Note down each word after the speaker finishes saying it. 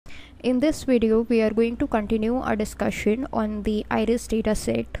In this video, we are going to continue our discussion on the Iris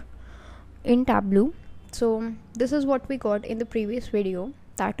dataset in Tableau. So this is what we got in the previous video,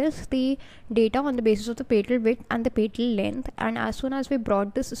 that is the data on the basis of the petal width and the petal length, and as soon as we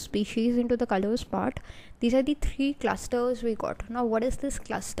brought this species into the colors part, these are the three clusters we got. Now what is this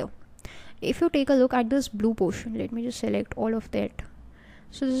cluster? If you take a look at this blue portion, let me just select all of that.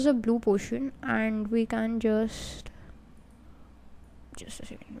 So this is a blue portion, and we can just a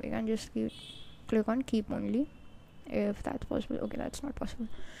second, we can just click on keep only if that's possible. Okay, that's not possible.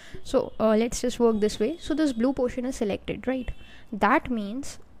 So let's just work this way. So this blue portion is selected, right? That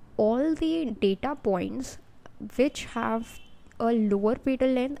means all the data points which have a lower petal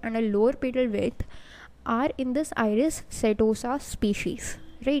length and a lower petal width are in this Iris setosa species,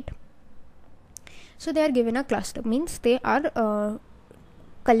 right? So they are given a cluster, means they are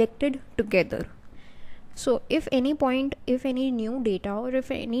collected together. So if any new data or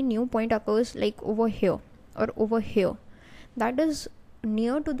if any new point occurs like over here or over here, that is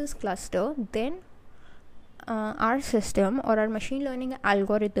near to this cluster, then our system or our machine learning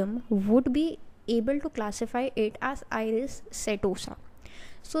algorithm would be able to classify it as Iris setosa.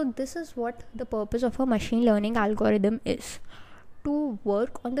 So this is what the purpose of a machine learning algorithm is. To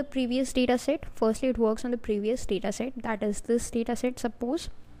work on the previous data set, firstly it works on the previous data set, that is this data set, suppose,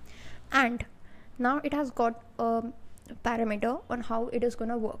 and now it has got a parameter on how it is going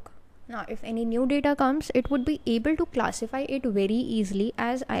to work. Now if any new data comes, it would be able to classify it very easily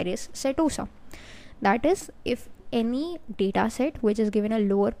as Iris setosa. That is, if any data set which is given a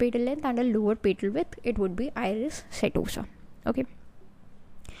lower petal length and a lower petal width, it would be Iris setosa. Okay,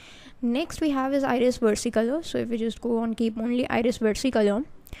 next we have is Iris Versicolor. So if we just go on keep only Iris Versicolor,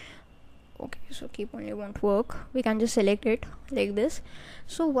 okay, so keep only won't work, we can just select it like this.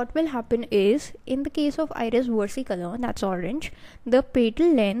 So what will happen is, in the case of Iris Versicolor, that's orange, the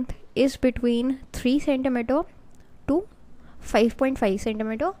petal length is between 3 cm to 5.5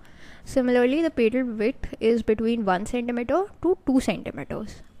 cm. Similarly, the petal width is between 1 cm to 2 cm.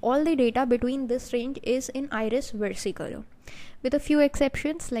 All the data between this range is in Iris Versicolor, with a few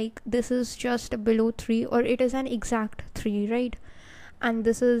exceptions, like this is just below 3 or it is an exact 3, right? And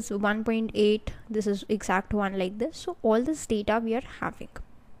this is 1.8, this is exact 1, like this. So all this data we are having,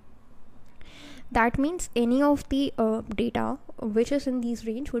 that means any of the data which is in these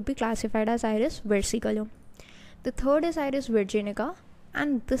range would be classified as Iris Versicolor. The third is Iris Virginica,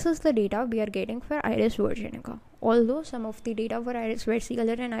 and this is the data we are getting for Iris Virginica, although some of the data for Iris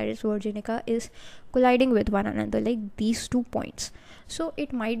Versicolor and Iris Virginica is colliding with one another, like these 2 points. So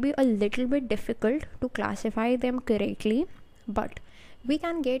it might be a little bit difficult to classify them correctly, but we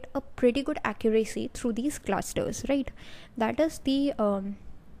can get a pretty good accuracy through these clusters, right? That is the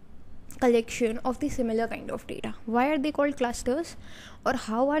collection of the similar kind of data. Why are they called clusters, or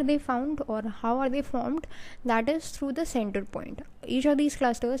how are they found, or how are they formed? That is through the center point. Each of these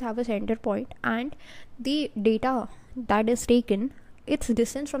clusters have a center point, and the data that is taken, its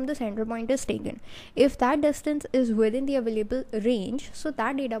distance from the center point is taken. If that distance is within the available range, so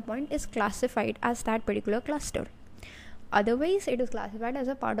that data point is classified as that particular cluster. Otherwise, it is classified as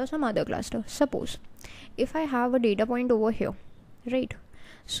a part of some other cluster. Suppose if I have a data point over here, right?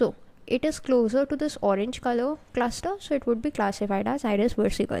 So it is closer to this orange color cluster, so it would be classified as Iris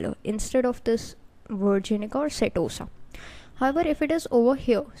Versicolor instead of this Virginica or setosa. However, if it is over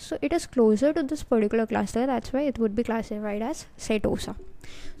here, so it is closer to this particular cluster, that's why it would be classified as setosa.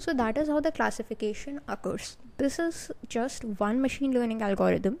 So that is how the classification occurs. This is just one machine learning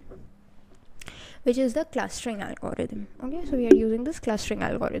algorithm, which is the clustering algorithm. Okay, so we are using this clustering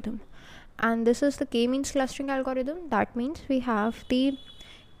algorithm, and this is the k-means clustering algorithm. That means we have the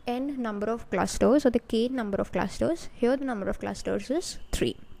n number of clusters, or the k number of clusters. Here the number of clusters is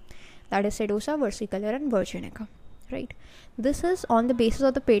 3, that is setosa, Versicolor and Virginica, right? This is on the basis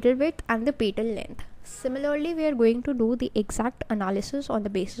of the petal width and the petal length. Similarly, we are going to do the exact analysis on the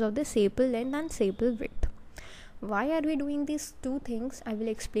basis of the sepal length and sepal width. Why are we doing these two things? I will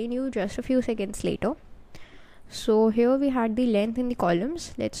explain you just a few seconds later. So here we had the length in the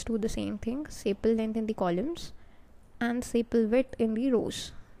columns. Let's do the same thing. Sepal length in the columns and sepal width in the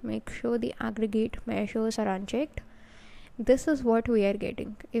rows. Make sure the aggregate measures are unchecked. This is what we are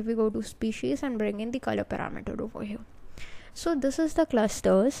getting if we go to species and bring in the color parameter over here. So this is the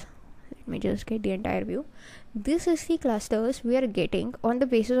clusters. Let me just get the entire view. This is the clusters we are getting on the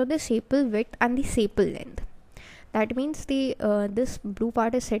basis of the sepal width and the sepal length. That means the this blue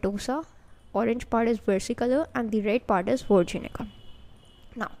part is setosa, orange part is Versicolor, and the red part is Virginica.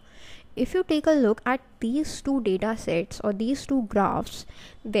 Now if you take a look at these two data sets or these two graphs,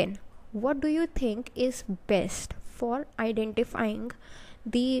 then what do you think is best for identifying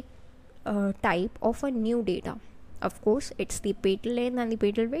the type of a new data. Of course, it's the petal length and the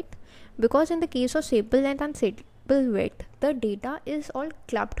petal width, because in the case of sepal length and sepal width, the data is all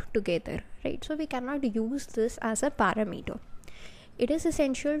clubbed together, right? So we cannot use this as a parameter. It is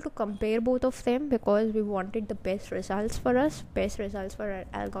essential to compare both of them because we wanted the best results for us, best results for our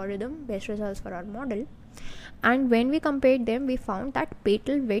algorithm, best results for our model. And when we compared them, we found that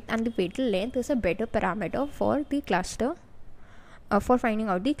petal width and the petal length is a better parameter for the cluster, for finding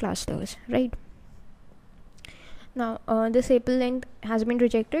out the clusters, right? Now the sepal length has been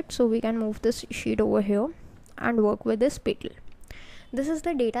rejected, so we can move this sheet over here and work with this petal. This is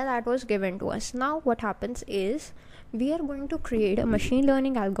the data that was given to us. Now what happens is, we are going to create a machine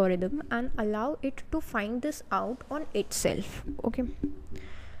learning algorithm and allow it to find this out on itself. Okay,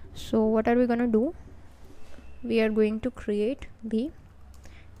 so what are we going to do? We are going to create the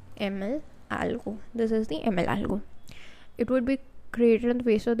ML algo. This is the ML algo. It would be created on the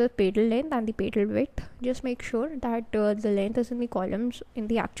basis of the petal length and the petal width. Just make sure that the length is in the columns in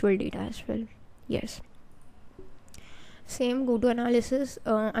the actual data as well. Yes. Same, go to analysis,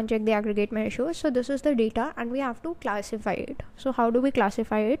 uncheck the aggregate measures. So this is the data and we have to classify it. So how do we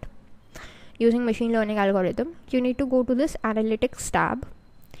classify it? Using machine learning algorithm, you need to go to this analytics tab.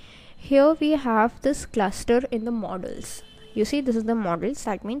 Here we have this cluster in the models. You see, this is the models.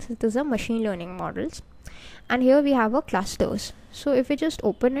 That means it is a machine learning models. And here we have a clusters. So if we just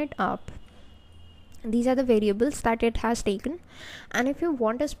open it up, these are the variables that it has taken, and if you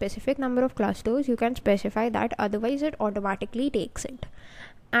want a specific number of clusters, you can specify that, otherwise it automatically takes it.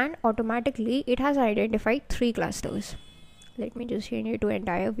 And automatically it has identified 3 clusters. Let me just change it to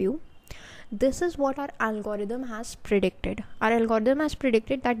entire view. This is what our algorithm has predicted. Our algorithm has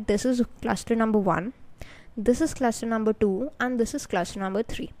predicted that this is cluster number 1, this is cluster number 2, and this is cluster number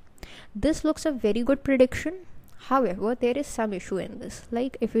 3. This looks a very good prediction. However, there is some issue in this.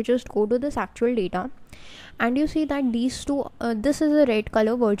 Like if you just go to this actual data and you see that these two, this is a red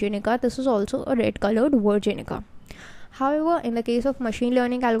color Virginica, this is also a red colored Virginica. However, in the case of machine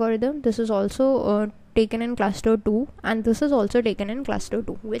learning algorithm, this is also taken in cluster 2 and this is also taken in cluster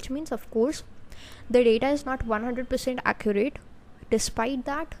 2, which means of course the data is not 100% accurate. Despite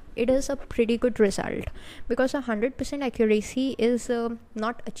that, it is a pretty good result, because 100% accuracy is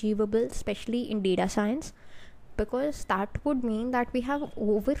not achievable, especially in data science, because that would mean that we have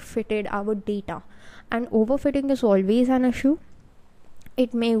overfitted our data, and overfitting is always an issue.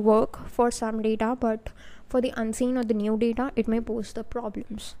 It may work for some data, but for the unseen or the new data, it may pose the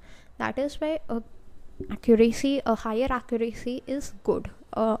problems. That is why a higher accuracy is good,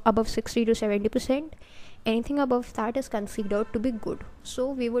 above 60 to 70%. Anything above that is considered to be good.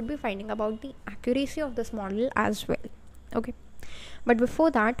 So we would be finding about the accuracy of this model as well. Okay, but before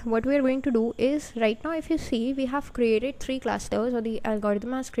that, what we are going to do is, right now if you see, we have created 3 clusters, or the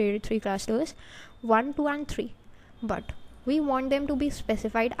algorithm has created 3 clusters, 1, 2 and 3, but we want them to be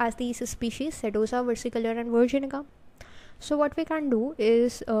specified as these species, Setosa, Versicolor and Virginica. So what we can do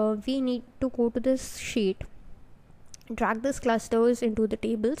is, we need to go to this sheet, drag these clusters into the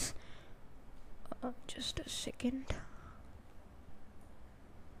tables. Just a second.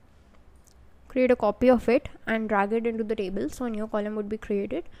 Create a copy of it and drag it into the table, so a new column would be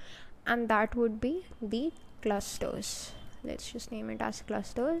created, and that would be the clusters. Let's just name it as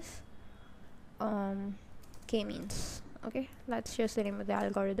clusters. K-means. Okay, that's just the name of the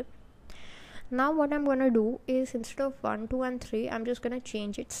algorithm. Now what I'm gonna do is, instead of 1, 2 and 3, I'm just gonna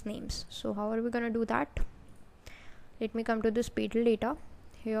change its names. So how are we gonna do that? Let me come to this petal data.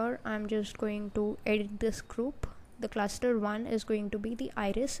 Here I'm just going to edit this group. The cluster 1 is going to be the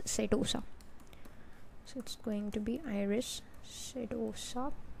Iris Setosa. So it's going to be Iris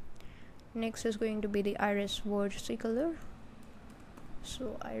Setosa. Next is going to be the Iris Versicolor.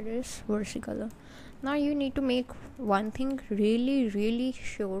 So Iris Versicolor. Now you need to make one thing really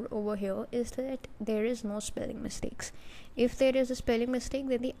sure over here, is that there is no spelling mistakes. If there is a spelling mistake,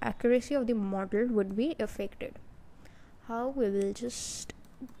 then the accuracy of the model would be affected. How? We will just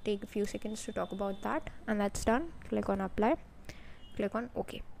take a few seconds to talk about that, and that's done. Click on apply, click on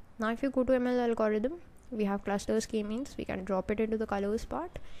OK. Now if you go to ML algorithm, we have clusters k-means. We can drop it into the colors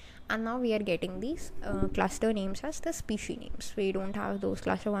part, and now we are getting these cluster names as the species names. We don't have those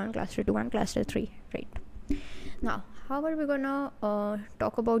cluster 1, cluster 2 and cluster 3, right? Now how are we gonna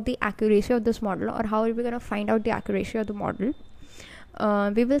talk about the accuracy of this model, or how are we gonna find out the accuracy of the model?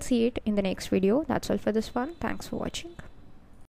 We will see it in the next video. That's all for this one. Thanks for watching.